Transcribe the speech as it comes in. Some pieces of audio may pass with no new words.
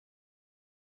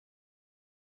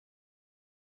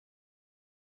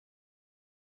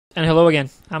And hello again.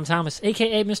 I'm Thomas,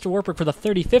 a.k.a. MrWartburg, for the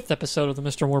 35th episode of the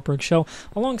MrWartburg Show.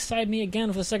 Alongside me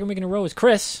again for the second week in a row is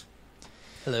Chris.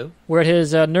 Hello. We're at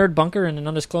his nerd bunker in an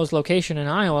undisclosed location in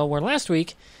Iowa, where last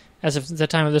week, as of the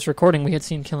time of this recording, we had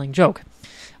seen Killing Joke.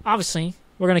 Obviously,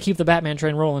 we're going to keep the Batman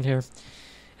train rolling here.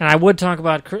 And I would talk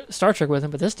about Star Trek with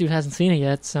him, but this dude hasn't seen it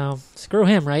yet, so screw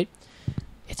him, right?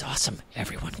 It's awesome.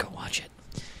 Everyone go watch it.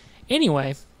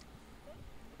 Anyway,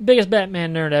 biggest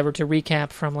Batman nerd ever to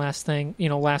recap from last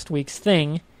week's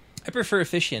thing. I prefer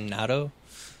aficionado.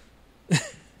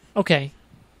 Okay.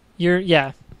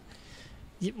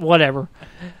 Whatever.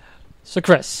 So,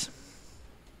 Chris,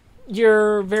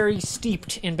 you're very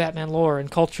steeped in Batman lore and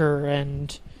culture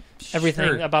and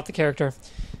everything about the character.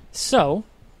 So,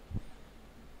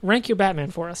 rank your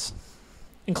Batman for us,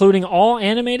 including all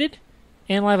animated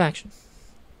and live action.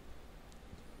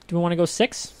 Do we want to go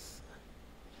 6?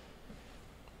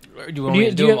 Do you want me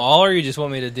to do them all, or you just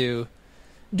want me to do...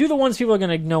 Do the ones people are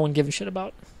going to know and give a shit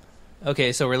about.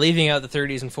 Okay, so we're leaving out the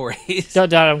 30s and 40s. I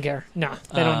don't care. No,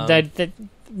 they don't.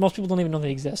 Most people don't even know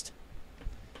they exist.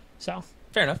 So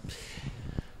fair enough.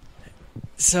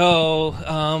 So,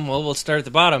 we'll start at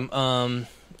the bottom.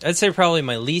 I'd say probably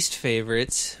my least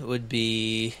favorites would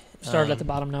be... Started at the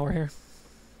bottom, now we're here.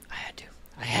 I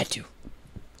had to.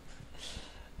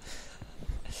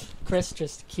 Chris,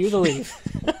 just cue the leave.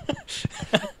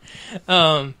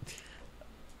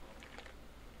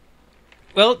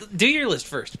 Well, do your list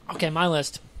first. Okay, my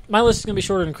list. My list is going to be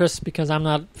shorter than Chris because I'm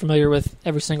not familiar with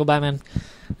every single Batman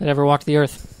that ever walked the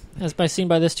earth, as seen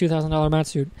by this $2,000 bat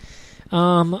suit.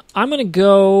 I'm going to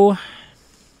go...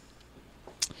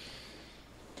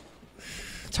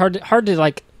 It's hard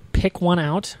to pick one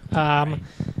out.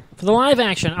 For the live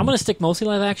action, I'm going to stick mostly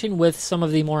live action with some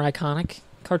of the more iconic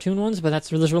cartoon ones, but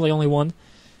there's really only one,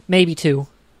 maybe two.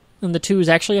 And the 2 is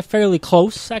actually a fairly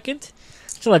close second.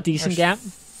 Still a decent gap,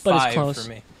 but it's close. For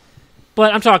me.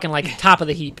 But I'm talking top of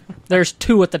the heap. There's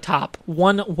 2 at the top.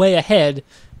 One way ahead,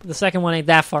 but the second one ain't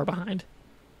that far behind.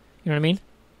 You know what I mean?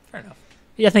 Fair enough.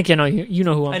 Yeah, I think you know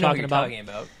who I'm talking about.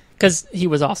 Because he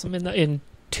was awesome in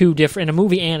a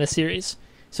movie and a series.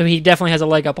 So he definitely has a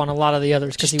leg up on a lot of the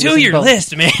others. Just do your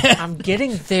list, man. I'm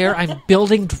getting there. I'm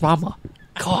building drama.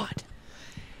 God.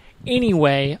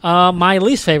 Anyway, my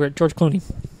least favorite, George Clooney.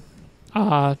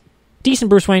 Decent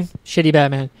Bruce Wayne, shitty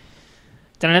Batman.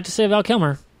 Then I'd have to say Val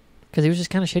Kilmer, because he was just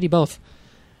kind of shitty both.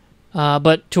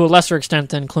 But to a lesser extent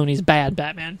than Clooney's bad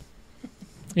Batman.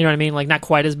 You know what I mean? Not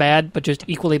quite as bad, but just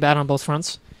equally bad on both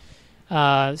fronts.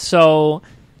 So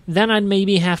then I'd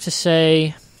maybe have to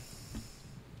say...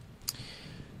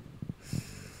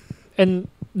 And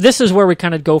this is where we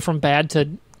kind of go from bad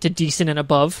to decent and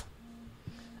above.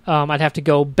 I'd have to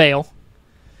go Bale.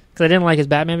 Because I didn't like his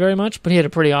Batman very much, but he had a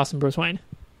pretty awesome Bruce Wayne.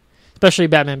 Especially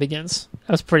Batman Begins.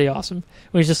 That was pretty awesome.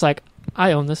 When he's just like,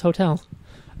 I own this hotel.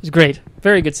 It was great.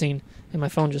 Very good scene. And my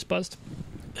phone just buzzed.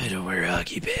 I don't wear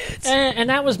hockey pads. And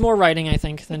that was more writing, I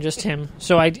think, than just him.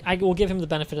 So I will give him the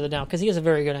benefit of the doubt, because he is a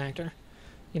very good actor.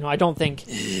 I don't think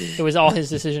it was all his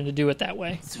decision to do it that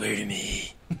way. Swear to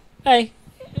me. Hey,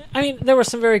 there were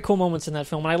some very cool moments in that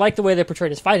film, and I like the way they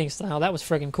portrayed his fighting style. That was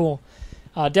friggin' cool.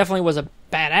 Definitely was a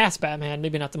badass Batman.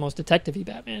 Maybe not the most detective-y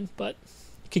Batman, but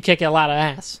could kick a lot of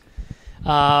ass.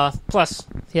 Plus,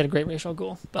 he had a great racial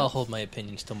goal. I'll hold my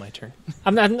opinion till my turn.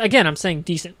 I'm saying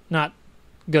decent, not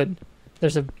good.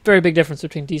 There's a very big difference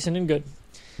between decent and good.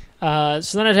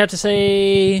 So then I'd have to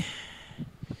say,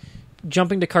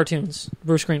 jumping to cartoons,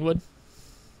 Bruce Greenwood.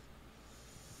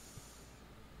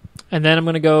 And then I'm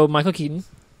going to go Michael Keaton.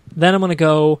 Then I'm going to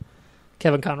go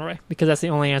Kevin Conroy, because that's the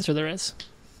only answer there is.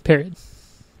 Period.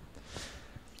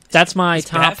 That's my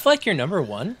top. Is Batfleck your number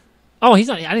one? Oh, he's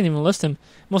not. I didn't even list him.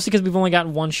 Mostly because we've only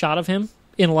gotten one shot of him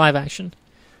in live action.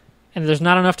 And there's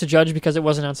not enough to judge because it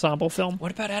was an ensemble film.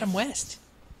 What about Adam West?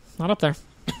 Not up there.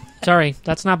 Sorry,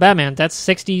 that's not Batman. That's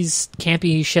 60s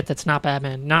campy shit that's not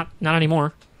Batman. Not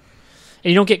anymore.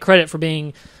 And you don't get credit for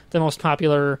being the most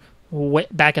popular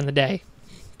back in the day.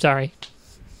 Sorry.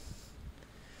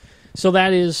 So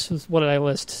that is, what did I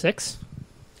list, 6?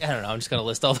 I don't know. I'm just going to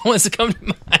list all the ones that come to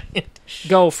mind.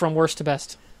 Go from worst to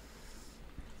best.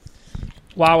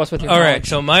 Wow us with your All knowledge. right,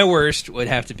 so my worst would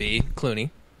have to be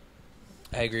Clooney.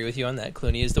 I agree with you on that.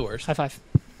 Clooney is the worst. High five.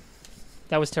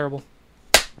 That was terrible.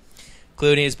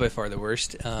 Clooney is by far the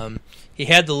worst. He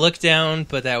had the look down,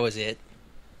 but that was it.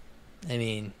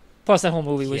 Plus that whole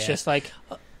movie was just like...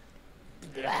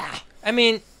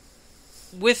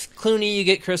 with Clooney you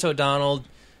get Chris O'Donnell,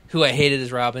 who I hated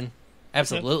as Robin.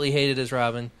 Absolutely hated as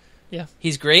Robin. Yeah.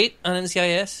 He's great on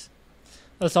NCIS.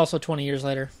 That's also 20 years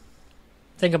later.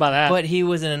 Think about that. But he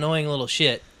was an annoying little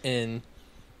shit in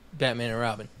Batman and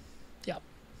Robin. Yeah.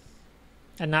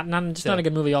 and not a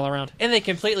good movie all around. And they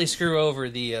completely screw over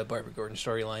the Barbara Gordon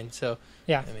storyline. So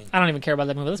yeah, I don't even care about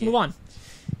that movie. Let's move on.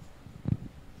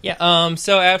 Yeah.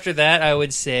 So after that, I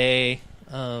would say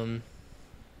Adam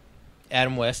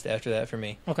West. After that, for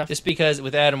me, okay. Just because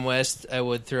with Adam West, I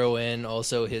would throw in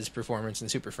also his performance in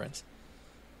Super Friends.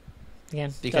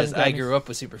 Again, because I grew up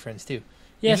with Super Friends too.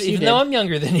 Yes, even though I'm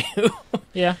younger than you.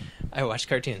 Yeah. I watch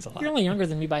cartoons a lot. You're only younger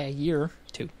than me by a year.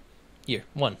 2 year.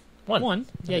 One. Yeah,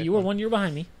 okay, you were 1 year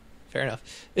behind me. Fair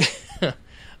enough.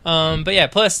 But yeah,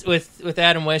 plus with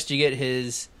Adam West, you get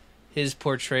his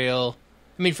portrayal.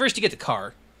 I mean, first you get the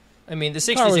car. I mean, the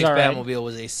 '66 Batmobile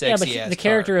was a sexy ass the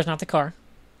character is not the car.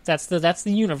 That's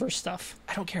the universe stuff.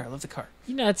 I don't care. I love the car.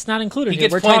 It's not included. He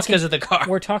gets points because of the car.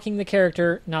 We're talking the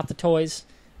character, not the toys,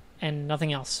 and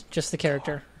nothing else. Just the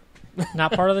character,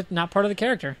 not part of the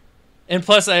character. And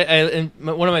plus, one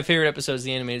of my favorite episodes of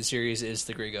the animated series is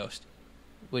the Grey Ghost,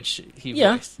 which he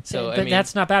voiced. So but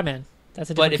that's not Batman. That's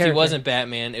a different But if character. he wasn't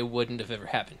Batman, it wouldn't have ever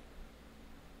happened.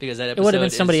 Because that episode it would have been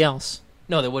somebody else.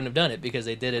 No, they wouldn't have done it because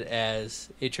they did it as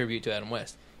a tribute to Adam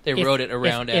West. They wrote it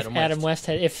around Adam West.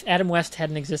 If Adam West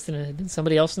hadn't existed and it had been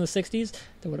somebody else in the '60s,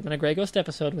 there would have been a Grey Ghost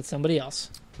episode with somebody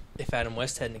else. If Adam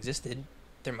West hadn't existed,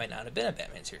 there might not have been a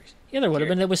Batman series. Yeah, there would have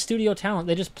been. It was studio talent.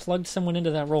 They just plugged someone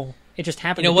into that role. It just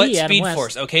happened to be Adam Speed West.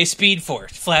 Force, okay? Speed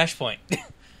Force, Flashpoint.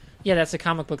 Yeah, that's the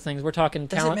comic book things. We're talking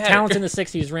talent. Matter. Talent in the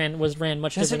 '60s ran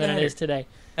much different than it is today.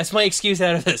 That's my excuse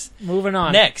out of this. Moving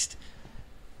on. Next.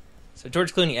 So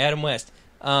George Clooney, Adam West.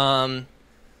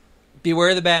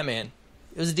 Beware the Batman.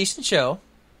 It was a decent show.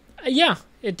 Yeah,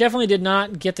 it definitely did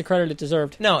not get the credit it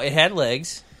deserved. No, it had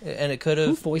legs, and it could have...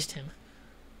 Who voiced him?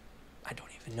 I don't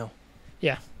even know.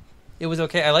 Yeah. It was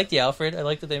okay. I liked the Alfred. I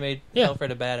liked that they made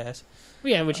Alfred a badass.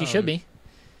 Yeah, which he should be.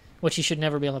 Which he should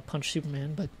never be able to punch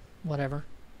Superman, but whatever.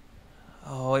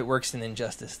 Oh, it works in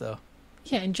Injustice, though.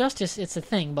 Yeah, Injustice, it's a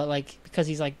thing, but because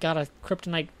he's got a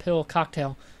kryptonite pill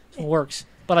cocktail, so it works.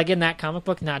 But in that comic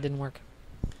book, it didn't work.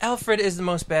 Alfred is the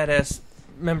most badass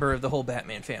member of the whole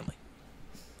Batman family.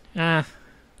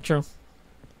 True.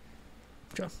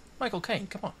 Michael Caine,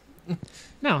 come on.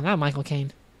 No, not Michael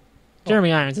Caine.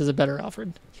 Jeremy Irons is a better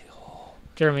Alfred.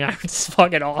 Jeremy Irons is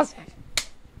fucking awesome.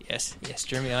 Yes,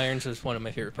 Jeremy Irons was one of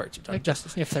my favorite parts of Dark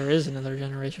Justice. If there is another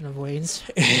generation of Waynes.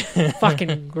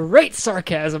 Fucking great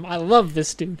sarcasm. I love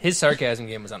this dude. His sarcasm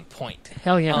game was on point.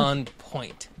 Hell yeah. On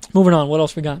point. Moving on, what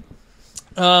else we got?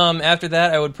 After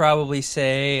that, I would probably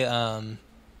say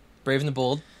Brave and the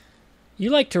Bold. You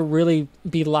like to really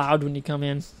be loud when you come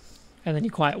in, and then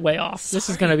you quiet way off. This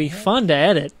is going to be fun to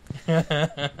edit. You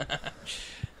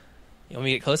want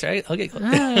me to get closer? I'll get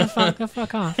closer.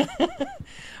 Fuck off.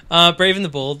 Brave and the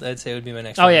Bold, I'd say would be my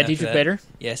next one. Oh, yeah, Dietrich Bader?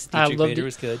 Yes, Dietrich Bader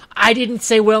was good. I didn't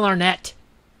say Will Arnett.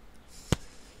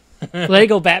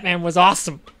 Lego Batman was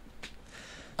awesome.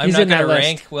 I'm not going to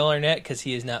rank Will Arnett because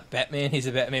he is not Batman. He's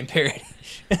a Batman parody.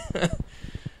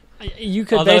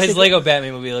 Although his Lego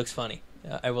Batman movie looks funny.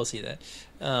 I will see that.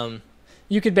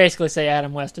 You could basically say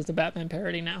Adam West is the Batman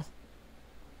parody now.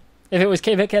 If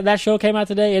that show came out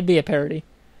today, it'd be a parody.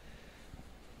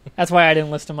 That's why I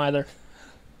didn't list him either.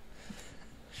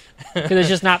 Because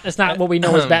it's not what we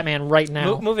know as Batman right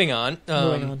now. Moving on.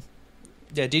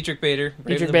 Yeah, Dietrich Bader.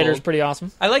 Dietrich Bader's pretty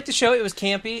awesome. I liked the show. It was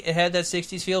campy. It had that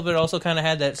 60s feel, but it also kind of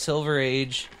had that Silver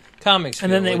Age comics feel.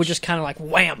 And then they would just kind of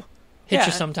wham! Hit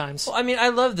you sometimes. Well, I mean, I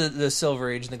love the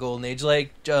Silver Age and the Golden Age,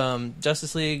 like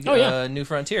Justice League New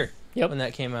Frontier. Yep. When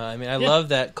that came out. I mean, I love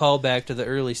that callback to the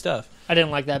early stuff. I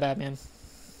didn't like that Batman.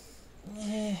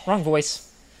 Wrong voice.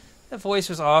 That voice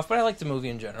was off, but I liked the movie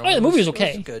in general. Oh, the movie was okay.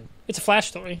 It was good. It's a Flash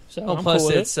story, so I'm plus cool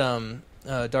with it's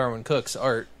Darwin Cook's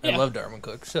art. I love Darwin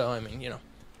Cook, so I mean,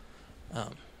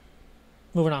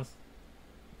 Moving on.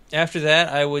 After that,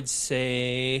 I would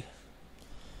say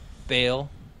Bale.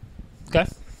 Okay.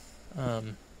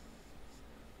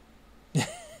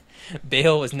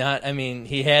 Bale was not... I mean,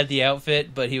 he had the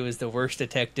outfit, but he was the worst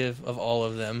detective of all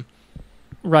of them.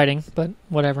 Writing, but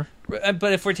whatever.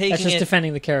 But if we're taking That's just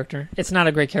defending the character. It's not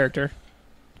a great character.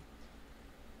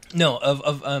 No,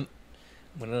 I'm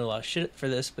gonna get a lot of shit for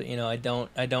this, but I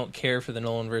don't care for the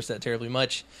Nolanverse that terribly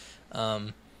much.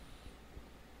 But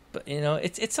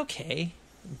it's okay.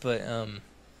 But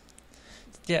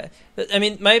yeah, I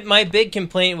mean, my big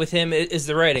complaint with him is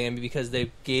the writing. I mean, because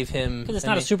they gave him... Because it's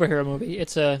not a superhero movie.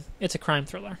 It's a crime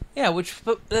thriller. Yeah,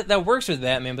 that works with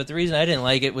Batman. But the reason I didn't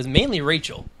like it was mainly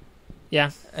Rachel.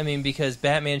 Yeah. I mean, because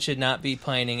Batman should not be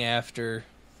pining after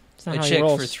a chick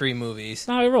for 3 movies. It's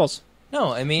not how he rolls.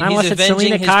 No, I mean, not he's unless it's avenging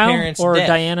Selena his Kyle parents' or death.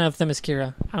 Diana of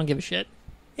Themyscira. I don't give a shit.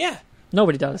 Yeah.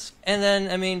 Nobody does. And then,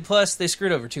 I mean, plus they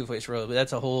screwed over Two-Face Road, but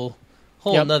that's a whole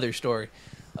nother story.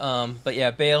 But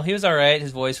yeah, Bale, he was all right.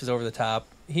 His voice was over the top.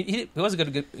 He was a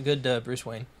good Bruce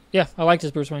Wayne. Yeah, I liked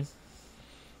his Bruce Wayne.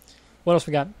 What else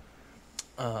we got?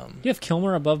 Do you have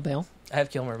Kilmer above Bale? I have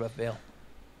Kilmer above Bale.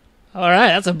 All right,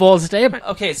 that's a bold statement.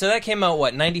 Okay, so that came out,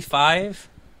 what, 95?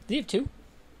 Did you have 2?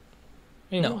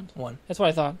 No, 1. That's what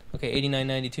I thought. Okay, 89,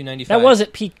 92, 95. That was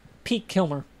at peak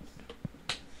Kilmer.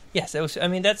 Yes, that was. I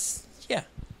mean, that's yeah.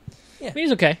 I mean,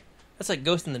 he's okay. That's like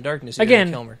Ghost in the Darkness. Again,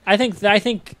 Kilmer. I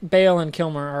think Bale and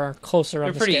Kilmer are closer. They're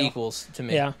on the pretty scale. equals to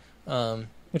me. Yeah.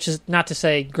 Which is not to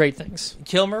say great things.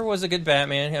 Kilmer was a good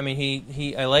Batman. I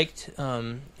mean, I liked.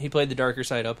 He played the darker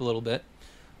side up a little bit.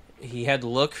 He had the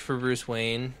look for Bruce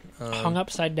Wayne. Hung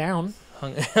upside down.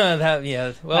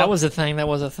 Yeah. Well, that was a thing. That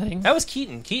was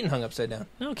Keaton. Keaton hung upside down.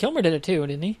 No, Kilmer did it too,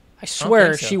 didn't he? I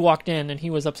swear she walked in and he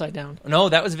was upside down. No,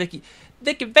 that was Vicky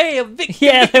Bale.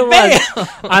 Yeah, it was.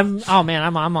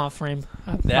 I'm off frame.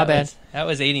 My bad. That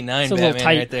was 89 Batman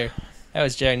right there. That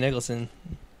was Jack Nicholson.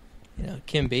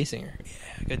 Kim Basinger.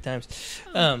 Yeah, good times.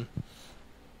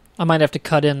 I might have to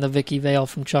cut in the Vicky Vale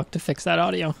from Chuck to fix that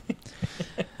audio.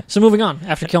 So moving on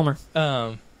after Kilmer.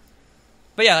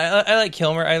 But yeah, I like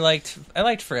Kilmer. I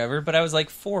liked Forever, but I was like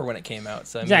 4 when it came out.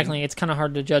 So exactly, it's kind of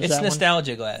hard to judge. It's that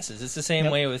nostalgia glasses. It's the same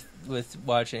way with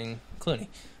watching Clooney.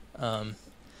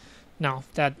 No,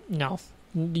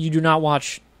 you do not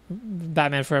watch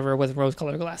Batman Forever with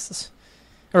rose-colored glasses,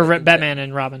 or Batman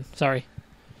and Robin. Sorry,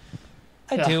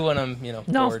 I do when I'm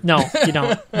bored. No, you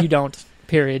don't. You don't.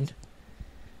 Period.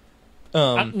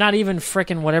 Not even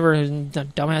frickin' whatever the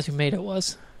dumbass who made it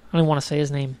was. I don't even want to say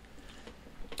his name.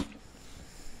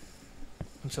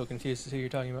 I'm so confused as to who you're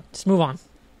talking about. Just move on.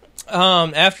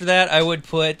 After that, I would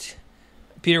put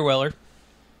Peter Weller.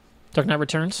 Dark Knight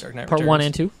Returns. Part 1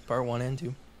 and 2. Part 1 and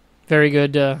 2. Very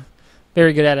good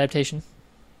adaptation.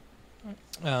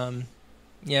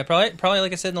 Yeah, probably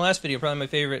like I said in the last video, probably my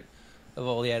favorite of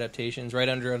all the adaptations. Right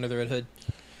under the Red Hood,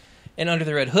 and Under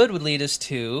the Red Hood would lead us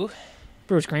to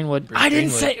Bruce Greenwood.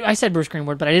 I said Bruce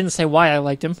Greenwood, but I didn't say why I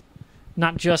liked him.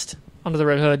 Not just Under the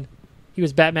Red Hood. He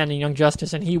was Batman and Young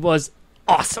Justice, and he was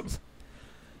awesome.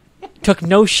 Took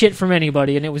no shit from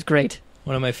anybody, and it was great.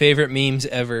 One of my favorite memes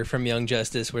ever from Young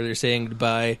Justice, where they're saying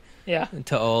goodbye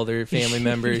to all their family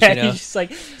members. He's just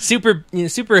like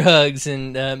super hugs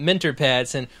and mentor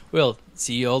pats, and we'll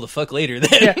see you all the fuck later.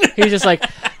 Then he's just like,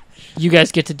 you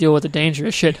guys get to deal with the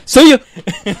dangerous shit. See ya.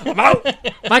 I'm out.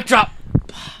 Mic drop.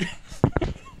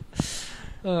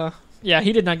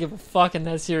 He did not give a fuck in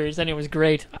that series, and it was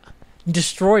great.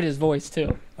 Destroyed his voice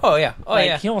too. Oh yeah,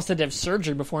 yeah. He almost had to have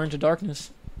surgery before Into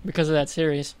Darkness because of that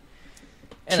series.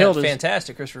 And that was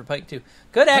fantastic, Christopher Pike too.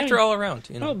 Good actor all around.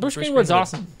 Bruce Greenwood's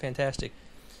awesome. Fantastic.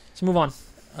 Let's move on.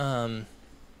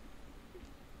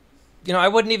 I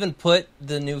wouldn't even put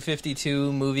the New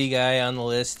 52 movie guy on the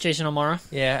list. Jason O'Mara.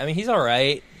 Yeah, I mean he's all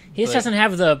right. He just doesn't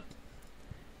have the.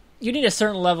 You need a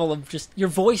certain level of just your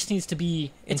voice needs to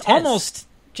be. It's intense. Almost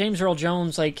James Earl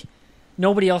Jones, like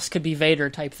nobody else could be Vader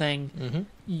type thing. Mm-hmm.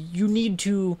 You need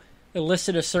to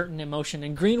elicit a certain emotion,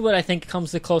 and Greenwood I think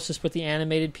comes the closest with the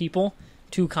animated people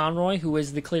to Conroy, who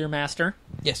is the clear master.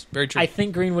 Yes, very true. I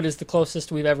think Greenwood is the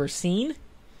closest we've ever seen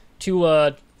to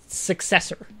a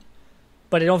successor,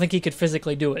 but I don't think he could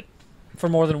physically do it for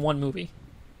more than one movie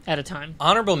at a time.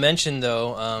 Honorable mention,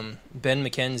 though, Ben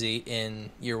McKenzie in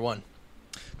Year One.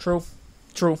 True.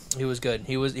 He was good.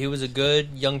 He was a good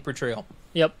young portrayal.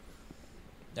 Yep.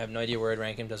 I have no idea where I'd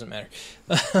rank him. Doesn't matter.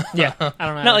 Yeah, I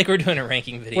don't know. Not like we're doing a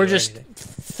ranking video. We're just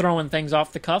throwing things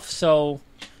off the cuff, so,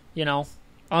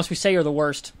 unless we say you're the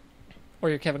worst, or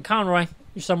you're Kevin Conroy,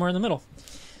 you're somewhere in the middle.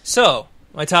 So,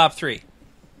 my top 3.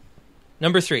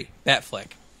 Number 3,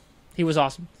 Batfleck. He was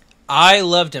awesome. I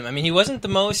loved him. I mean, he wasn't the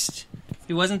most...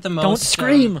 Don't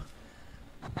scream!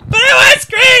 But I want to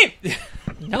scream!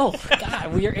 No,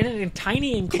 God, we are in a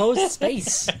tiny enclosed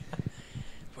space.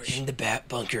 We're in the Bat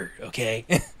bunker, okay?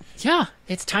 Yeah,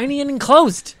 it's tiny and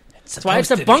enclosed. That's why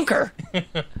it's a bunker.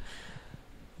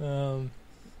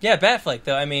 Yeah, Batfleck,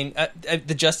 though. I mean,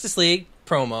 the Justice League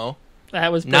promo.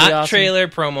 That was pretty not awesome. Trailer,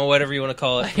 promo, whatever you want to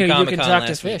call it, from Comic-Con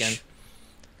last weekend.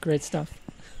 Great stuff.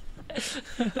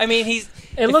 I mean,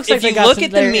 it looks like they got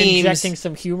they're injecting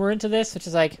some humor into this, which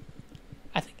is like,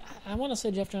 I want to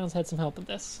say Jeff Johns had some help with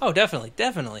this. Oh, definitely.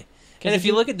 And if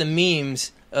you look at the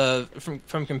memes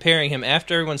from comparing him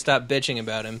after everyone stopped bitching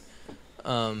about him,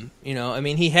 I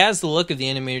mean, he has the look of the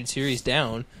animated series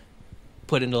down,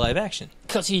 put into live action.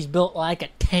 Because he's built like a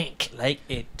tank.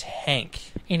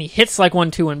 And he hits like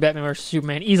one too in Batman vs.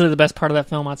 Superman. Easily the best part of that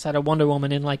film outside of Wonder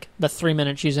Woman in like the 3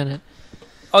 minutes she's in it.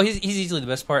 Oh, he's easily the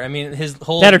best part. I mean, his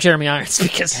whole... That or Jeremy Irons,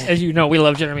 because as you know, we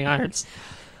love Jeremy Irons.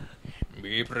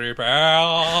 Be prepared,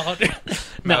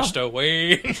 Master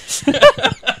Wayne.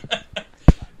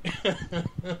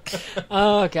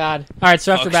 Oh God! All right,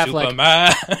 so after Batfleck,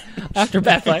 after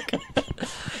Batfleck,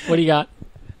 what do you got?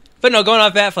 But no, going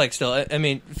off Batfleck still. I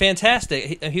mean,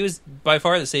 fantastic. He was by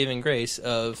far the saving grace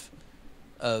of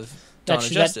Dawn of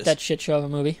Justice. That shit show of a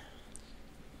movie.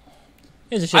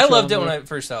 It was a shit I show loved of a it when movie. I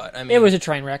first saw it. I mean, It was a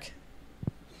train wreck.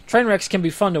 Train wrecks can be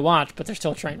fun to watch, but they're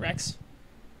still train wrecks.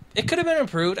 It could have been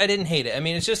improved. I didn't hate it. I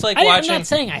mean, it's just like I'm watching. not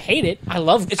saying I hate it. I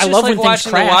love. It's I just love like when things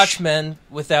watching The crash. Watchmen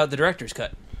without the director's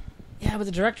cut. Yeah, but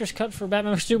the director's cut for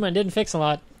Batman vs Superman didn't fix a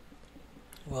lot.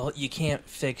 Well, you can't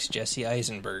fix Jesse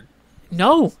Eisenberg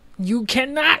No, you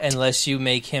cannot. unless you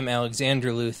make him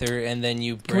Alexander Luthor, and then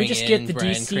you Can bring we just in get the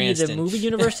Bryan DC, Cranston. the movie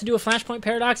universe, to do a Flashpoint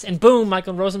paradox, and boom,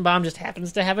 Michael Rosenbaum just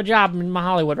happens to have a job in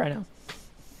Hollywood right now.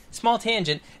 Small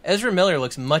tangent. Ezra Miller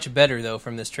looks much better though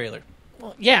from this trailer.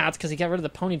 Well, yeah, it's because he got rid of the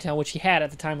ponytail, which he had at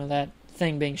the time of that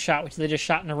thing being shot, which they just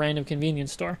shot in a random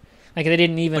convenience store. Like they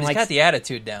didn't even But he's like. got the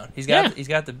attitude down. He's got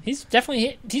the. He's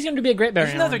definitely he's going to be a great Barry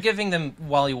Even though Allen. they're giving them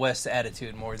Wally West's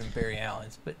attitude more than Barry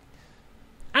Allen's, but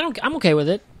I'm okay with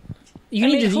it.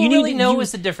 You who really need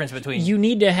knows the difference between you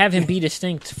need to have him be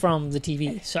distinct from the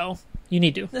TV. So you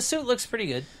need to. The suit looks pretty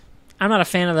good. I'm not a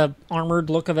fan of the armored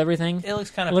look of everything. It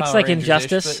looks kind of It looks Power like Rangers-ish,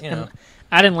 Injustice. but, you know. And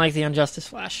I didn't like the Injustice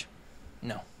Flash.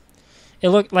 No. It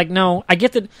looked like no. I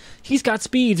get that he's got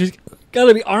speeds. He's got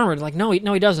to be armored. Like no, he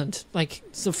doesn't. Like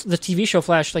so the TV show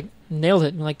Flash like nailed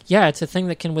it. And like yeah, it's a thing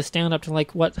that can withstand up to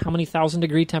like what? How many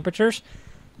 1,000-degree temperatures?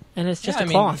 And it's just a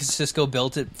cloth. Cisco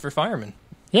built it for firemen.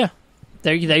 Yeah,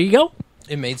 there you go.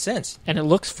 It made sense, And it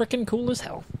looks freaking cool as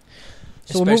hell.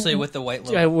 especially with the white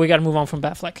logo. We got to move on from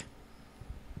Batfleck.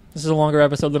 This is a longer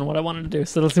episode than what I wanted to do,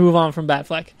 so let's move on from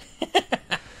Batfleck.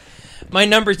 My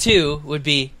number 2 would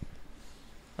be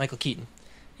Michael Keaton.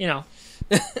 You know,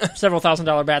 several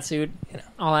 $1,000 bat suit, You know.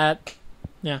 all that.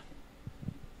 Yeah.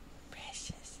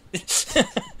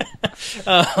 Jesus.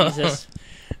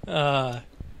 Yeah,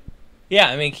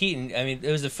 I mean Keaton. I mean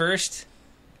it was the first.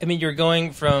 I mean you're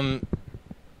going from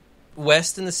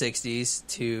West in the '60s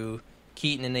to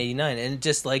Keaton in '89, and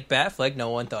just like Batfleck, no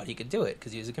one thought he could do it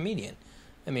because he was a comedian.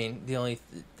 I mean the only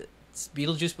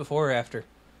Beetlejuice before or after.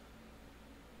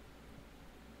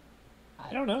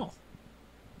 I don't know.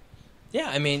 Yeah,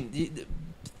 I mean,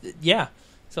 yeah.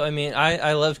 So I mean,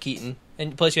 I love Keaton,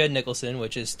 and plus you had Nicholson,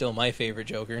 which is still my favorite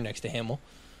Joker next to Hamill.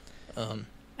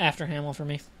 After Hamill for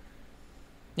me.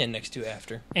 Yeah, next to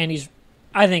after. And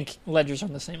I think Ledger's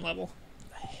on the same level.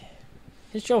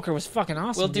 His Joker was fucking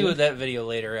awesome. We'll do dude. that video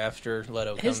later after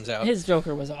Leto comes out. His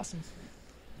Joker was awesome.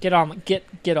 Get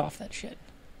off that shit.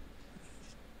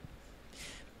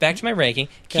 Back to my ranking.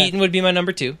 Okay. Keaton would be my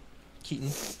number 2.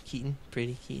 Keaton,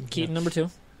 pretty Keaton. Keaton number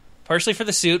 2. Partially for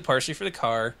the suit, partially for the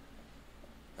car.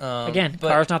 Again, but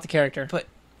car's not the character. but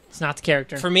it's not the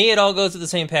character. for me, it all goes with the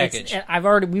same package.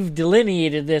 We've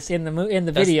delineated this in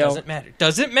the video. Doesn't matter.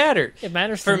 Doesn't matter. It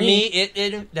matters For to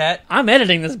me, that. I'm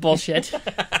editing this bullshit.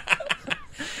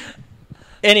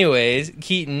 Anyways,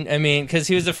 Keaton. I mean, because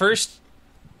he was the first,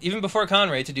 even before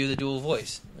Conrad, to do the dual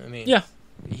voice. I mean, Yeah.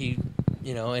 He,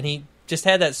 and he just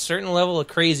had that certain level of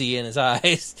crazy in his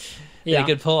eyes that Yeah. he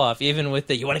could pull off, even with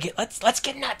the let's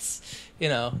get nuts,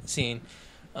 scene.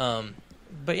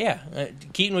 But yeah,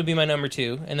 Keaton would be my number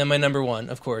 2, and then my number 1,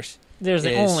 of course. There's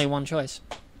is only one choice.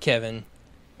 Kevin.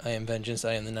 I am vengeance.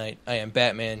 I am the night. I am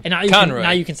Batman. And Conroy.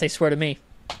 now you can say swear to me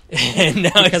And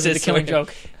now because of the it's killing sort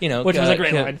of, joke, which was a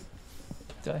great line.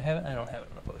 Do I have it? I don't have it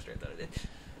on a poster. I thought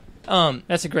I did.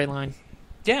 That's a great line.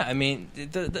 Yeah, I mean,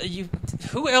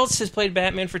 who else has played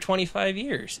Batman for 25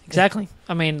 years? Exactly.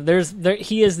 I mean,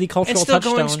 he is the cultural And still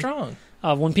touchstone going strong.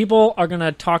 of when people are going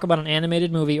to talk about an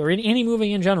animated movie or any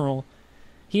movie in general.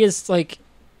 He is at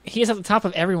the top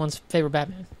of everyone's favorite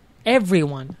Batman.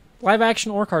 Everyone, live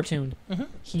action or cartoon,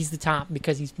 he's the top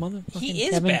because he's He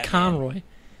is Kevin Batman. Conroy.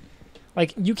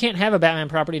 Like you can't have a Batman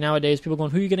property nowadays. People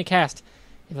going, who are you going to cast?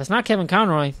 If it's not Kevin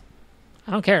Conroy,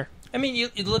 I don't care. I mean, you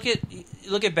look at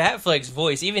Batfleck's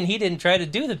voice. Even he didn't try to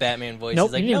do the Batman voice. Nope,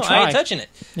 He's like, he didn't no, try. I ain't touching it.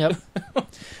 Yep.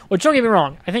 Which don't get me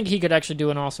wrong, I think he could actually do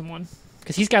an awesome one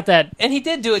because he's got that. And he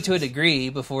did do it to a degree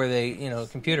before they,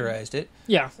 computerized it.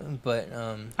 Yeah. But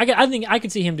I think I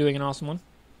could see him doing an awesome one.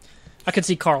 I could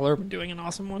see Carl Urban doing an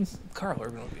awesome one. Carl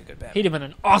Urban would be a good Batman. He'd have been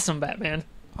an awesome Batman.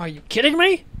 Are you kidding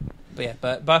me? But yeah,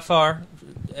 but by far,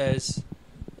 as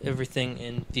everything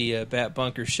in the Bat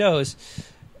Bunker shows,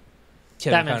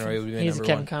 Kevin Batman, Conroy would be my he's a number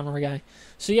Kevin 1. Conroy guy.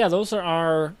 So yeah, those are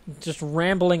our just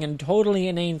rambling and totally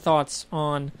inane thoughts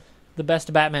on the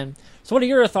best Batman. So what are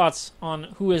your thoughts on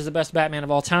who is the best Batman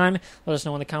of all time? Let us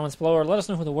know in the comments below, or let us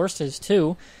know who the worst is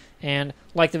too. And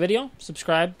like the video,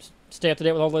 subscribe, stay up to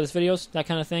date with all the latest videos, that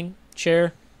kind of thing,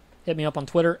 share. Hit me up on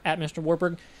Twitter at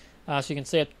MrWartburg, so you can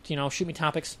stay up, shoot me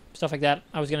topics, stuff like that.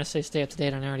 I was going to say stay up to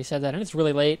date, and I already said that, and it's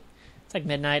really late. It's like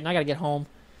midnight, and I got to get home.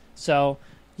 So,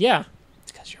 yeah.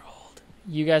 It's because you're old.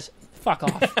 You guys, fuck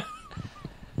off.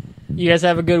 You guys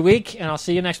have a good week, and I'll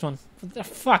see you next one.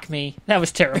 Fuck me. That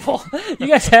was terrible. You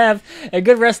guys have a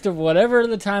good rest of whatever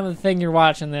the time of the thing you're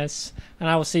watching this, and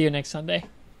I will see you next Sunday.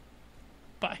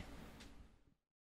 Bye.